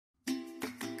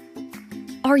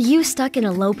Are you stuck in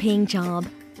a low-paying job?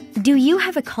 Do you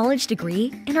have a college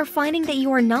degree and are finding that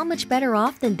you are not much better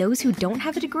off than those who don't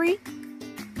have a degree?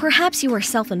 Perhaps you are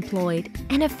self-employed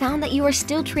and have found that you are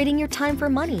still trading your time for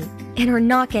money and are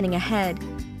not getting ahead.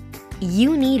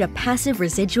 You need a passive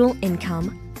residual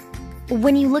income.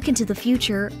 When you look into the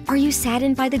future, are you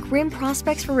saddened by the grim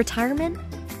prospects for retirement?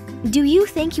 Do you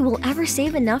think you will ever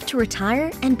save enough to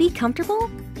retire and be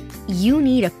comfortable? You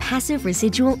need a passive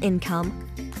residual income.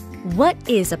 What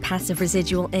is a passive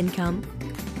residual income?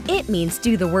 It means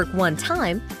do the work one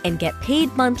time and get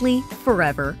paid monthly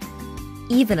forever.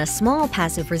 Even a small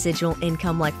passive residual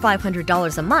income like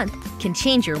 $500 a month can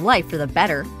change your life for the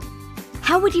better.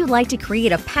 How would you like to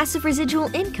create a passive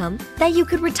residual income that you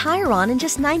could retire on in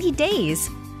just 90 days?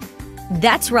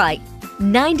 That's right,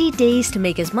 90 days to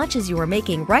make as much as you are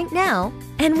making right now,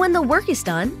 and when the work is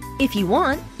done, if you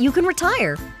want, you can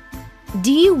retire.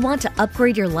 Do you want to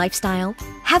upgrade your lifestyle,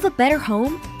 have a better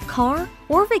home, car,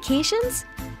 or vacations?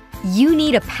 You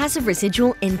need a passive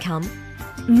residual income.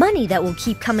 Money that will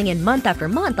keep coming in month after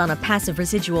month on a passive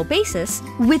residual basis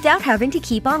without having to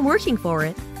keep on working for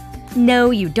it.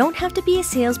 No, you don't have to be a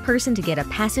salesperson to get a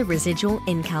passive residual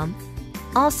income.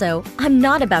 Also, I'm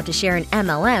not about to share an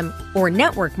MLM or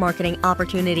network marketing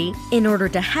opportunity in order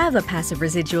to have a passive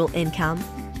residual income.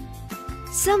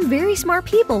 Some very smart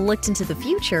people looked into the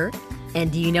future, and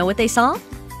do you know what they saw?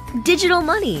 Digital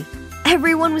money.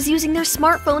 Everyone was using their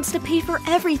smartphones to pay for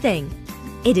everything.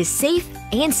 It is safe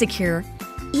and secure.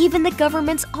 Even the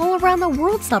governments all around the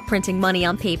world stopped printing money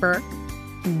on paper.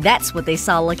 That's what they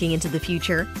saw looking into the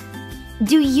future.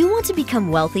 Do you want to become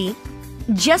wealthy?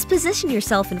 Just position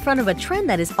yourself in front of a trend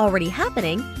that is already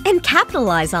happening and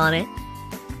capitalize on it.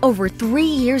 Over 3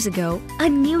 years ago, a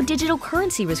new digital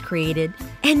currency was created,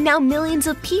 and now millions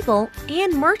of people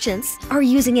and merchants are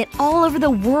using it all over the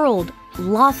world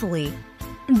lawfully.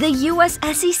 The US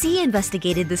SEC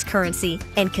investigated this currency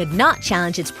and could not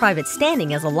challenge its private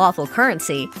standing as a lawful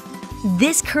currency.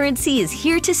 This currency is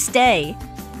here to stay.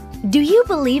 Do you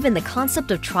believe in the concept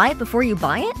of try it before you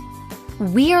buy it?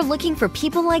 We are looking for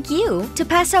people like you to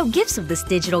pass out gifts of this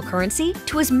digital currency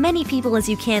to as many people as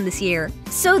you can this year,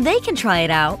 so they can try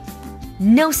it out.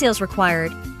 No sales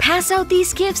required. Pass out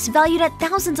these gifts valued at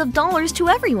thousands of dollars to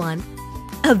everyone.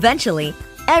 Eventually,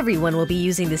 everyone will be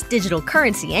using this digital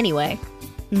currency anyway.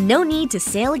 No need to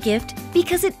sell a gift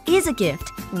because it is a gift,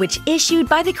 which issued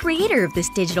by the creator of this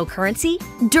digital currency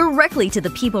directly to the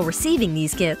people receiving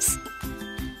these gifts.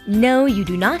 No, you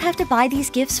do not have to buy these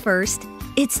gifts first.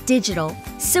 It's digital,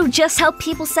 so just help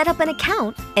people set up an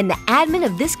account, and the admin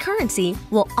of this currency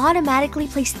will automatically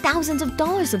place thousands of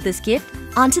dollars of this gift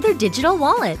onto their digital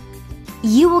wallet.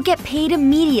 You will get paid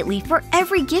immediately for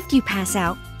every gift you pass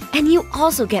out, and you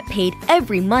also get paid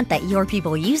every month that your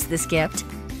people use this gift.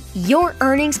 Your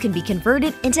earnings can be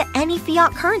converted into any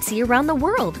fiat currency around the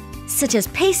world, such as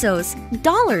pesos,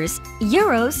 dollars,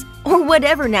 euros, or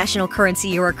whatever national currency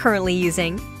you are currently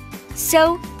using.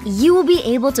 So, you will be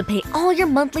able to pay all your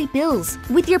monthly bills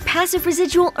with your passive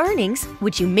residual earnings,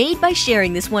 which you made by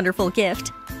sharing this wonderful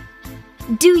gift.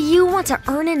 Do you want to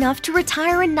earn enough to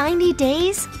retire in 90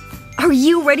 days? Are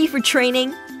you ready for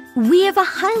training? We have a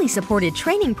highly supported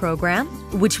training program,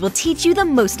 which will teach you the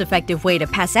most effective way to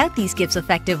pass out these gifts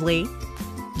effectively.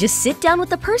 Just sit down with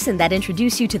the person that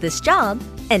introduced you to this job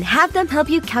and have them help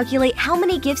you calculate how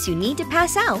many gifts you need to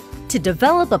pass out to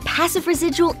develop a passive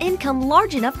residual income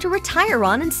large enough to retire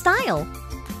on in style.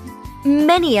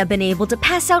 Many have been able to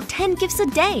pass out 10 gifts a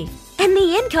day, and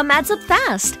the income adds up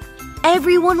fast.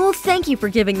 Everyone will thank you for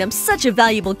giving them such a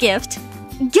valuable gift.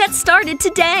 Get started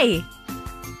today!